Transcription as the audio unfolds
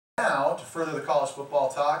now, to further the college football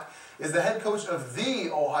talk, is the head coach of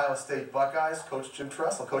the Ohio State Buckeyes, Coach Jim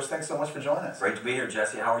Tressel. Coach, thanks so much for joining us. Great to be here,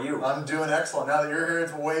 Jesse. How are you? I'm doing excellent. Now that you're here,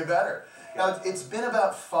 it's way better. Now, it's been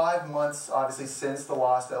about 5 months, obviously, since the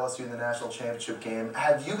loss to LSU in the national championship game.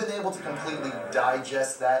 Have you been able to completely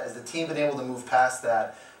digest that? Has the team been able to move past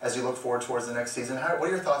that as you look forward towards the next season? What are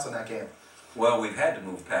your thoughts on that game? Well, we've had to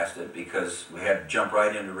move past it because we had to jump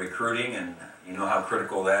right into recruiting, and you know how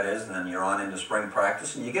critical that is, and then you're on into spring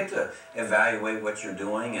practice, and you get to evaluate what you're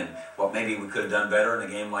doing and what maybe we could have done better in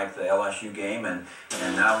a game like the LSU game, and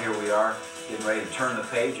now here we are getting ready to turn the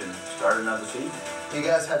page and start another season. You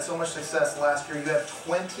guys had so much success last year. You have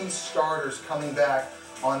 20 starters coming back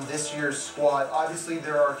on this year's squad. Obviously,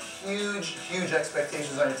 there are huge, huge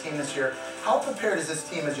expectations on your team this year. How prepared is this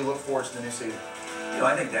team as you look forward to the new season? You know,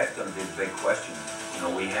 I think that's going to be the big question. You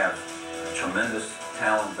know, we have tremendous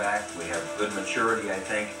talent back. We have good maturity, I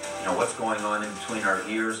think. You know, what's going on in between our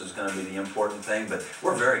ears is going to be the important thing, but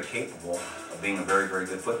we're very capable of being a very, very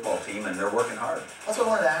good football team, and they're working hard. That's what I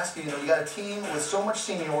wanted to ask you. You know, you got a team with so much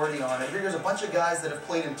seniority on it. Here's a bunch of guys that have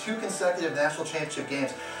played in 2 consecutive national championship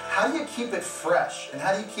games. How do you keep it fresh, and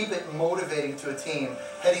how do you keep it motivating to a team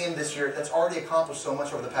heading in this year that's already accomplished so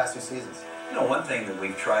much over the past 2 seasons? You know, one thing that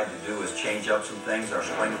we've tried to do is change up some things. Our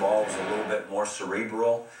spring ball is a little bit more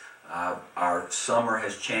cerebral. Our summer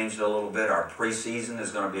has changed a little bit. Our preseason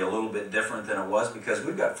is going to be a little bit different than it was because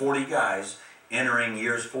we've got 40 guys entering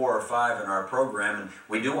years 4 or 5 in our program, and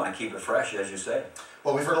we do want to keep it fresh, as you say.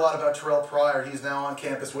 Well, we've heard a lot about Terrell Pryor. He's now on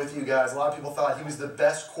campus with you guys. A lot of people thought he was the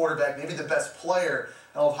best quarterback, maybe the best player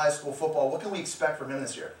in all of high school football. What can we expect from him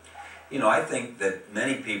this year? You know, I think that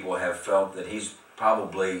many people have felt that he's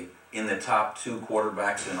probably in the top 2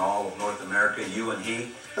 quarterbacks in all of North America, you and he.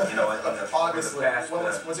 You know, obviously, the past,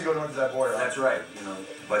 once you go north of that border. That's right. You know,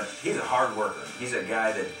 but he's a hard worker. He's a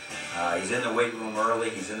guy that he's in the weight room early.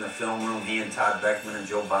 He's in the film room. He and Todd Beckman and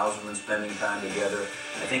Joe Bauserman spending time together.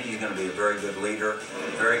 I think he's going to be a very good leader,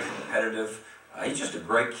 very competitive. He's just a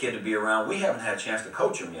great kid to be around. We haven't had a chance to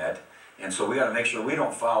coach him yet, and so we got to make sure we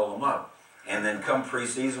don't foul him up. And then come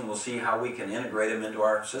preseason, we'll see how we can integrate him into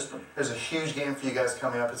our system. There's a huge game for you guys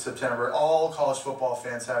coming up in September. All college football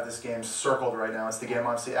fans have this game circled right now. It's the game,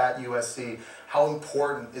 obviously, at USC. How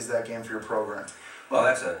important is that game for your program? Well,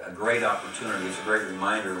 that's a great opportunity. It's a great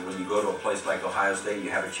reminder when you go to a place like Ohio State, you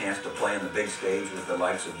have a chance to play in the big stage with the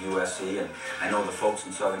likes of USC. And I know the folks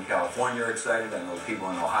in Southern California are excited. I know the people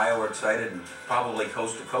in Ohio are excited. And probably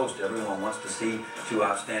coast to coast, everyone wants to see 2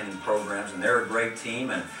 outstanding programs. And they're a great team.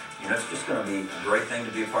 And you know, it's just going to be a great thing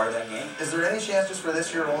to be a part of that game. Is there any chance just for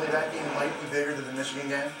this year only that game might be bigger than the Michigan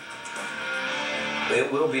game?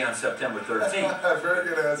 It will be on September 13th. Very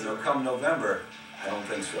good answer. You know, come November, I don't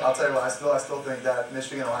think so. I'll tell you what, I still think that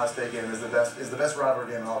Michigan-Ohio State game is the best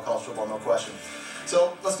rivalry game in all college football, no question.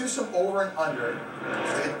 So let's do some over and under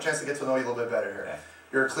to get a chance to get to know you a little bit better here. Okay.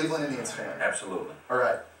 You're a Cleveland Indians fan. Absolutely. All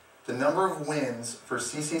right. The number of wins for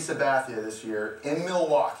CC Sabathia this year in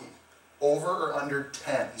Milwaukee, over or under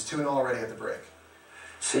 10? He's 2-0 already at the break.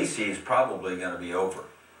 CC is probably going to be over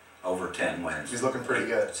 10 wins. He's looking pretty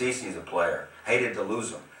good. CC's a player. Hated to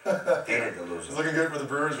lose him. Hated to lose him. He's looking good for the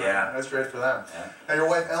Brewers. Yeah. Right? That's great for them. Yeah. Now, your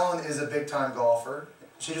wife Ellen is a big-time golfer.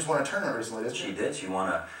 She just won a tournament recently, didn't she? She did. She won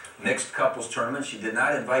a mixed couples tournament. She did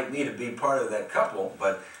not invite me to be part of that couple,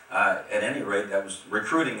 but at any rate, that was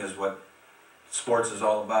recruiting is what sports is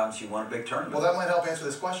all about, and she won a big tournament. Well, that might help answer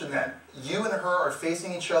this question then. You and her are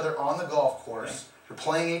facing each other on the golf course. Okay. You're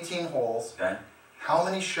playing 18 holes. Okay. How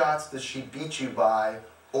many shots does she beat you by,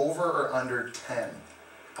 over or under 10?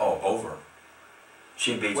 Oh, over.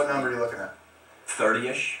 She beats What me. number are you looking at?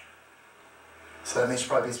 30-ish. So that means she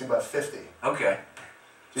probably beats me by 50. Okay.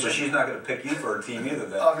 So she's not going to pick you for her team either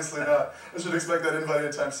then. Obviously not. I should expect that invite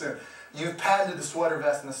anytime soon. You've patented the sweater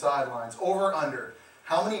vest in the sidelines. Over or under?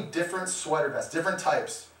 How many different sweater vests, different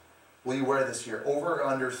types, will you wear this year? Over or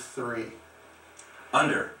under 3?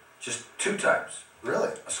 Under. Just 2 types. Really?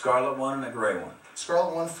 A scarlet one and a gray one.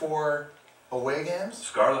 Scarlet one for away games?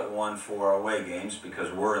 Scarlet one for away games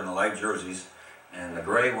because we're in the light jerseys, and the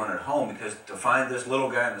gray one at home because to find this little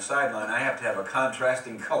guy on the sideline, I have to have a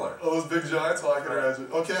contrasting color. Oh, those big giants? Well, I can imagine.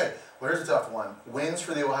 Okay, well, here's a tough one. Wins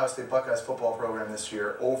for the Ohio State Buckeyes football program this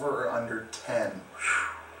year, over or under 10?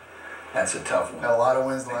 That's a tough one. Had a lot of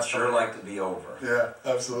wins the I'd last sure like to be over.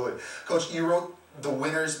 Yeah, absolutely. Coach, you wrote the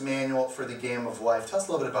winner's manual for the game of life. Tell us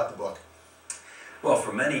a little bit about the book. Well,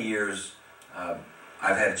 for many years,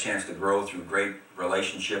 I've had a chance to grow through great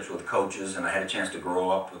relationships with coaches, and I had a chance to grow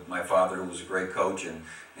up with my father, who was a great coach,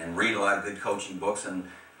 and read a lot of good coaching books. And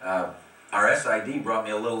our SID brought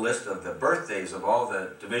me a little list of the birthdays of all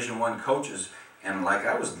the Division I coaches, and like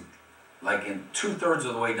I was like in 2/3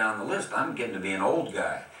 of the way down the list, I'm getting to be an old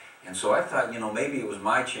guy. And so I thought, you know, maybe it was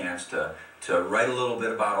my chance to write a little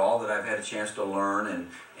bit about all that I've had a chance to learn,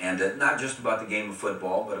 and not just about the game of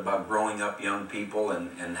football, but about growing up young people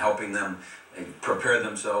and helping them prepare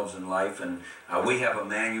themselves in life. And we have a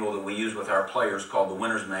manual that we use with our players called the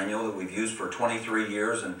Winner's Manual that we've used for 23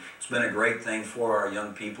 years, and it's been a great thing for our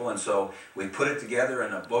young people. And so we put it together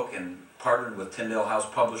in a book and partnered with Tyndale House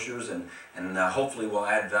Publishers, and hopefully will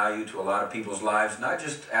add value to a lot of people's lives, not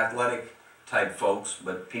just athletic type folks,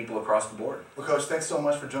 but people across the board. Well, Coach, thanks so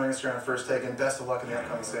much for joining us here on First Take, and best of luck in the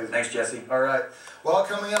upcoming season. Thanks, Jesse. All right. Well,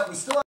 coming up, we still have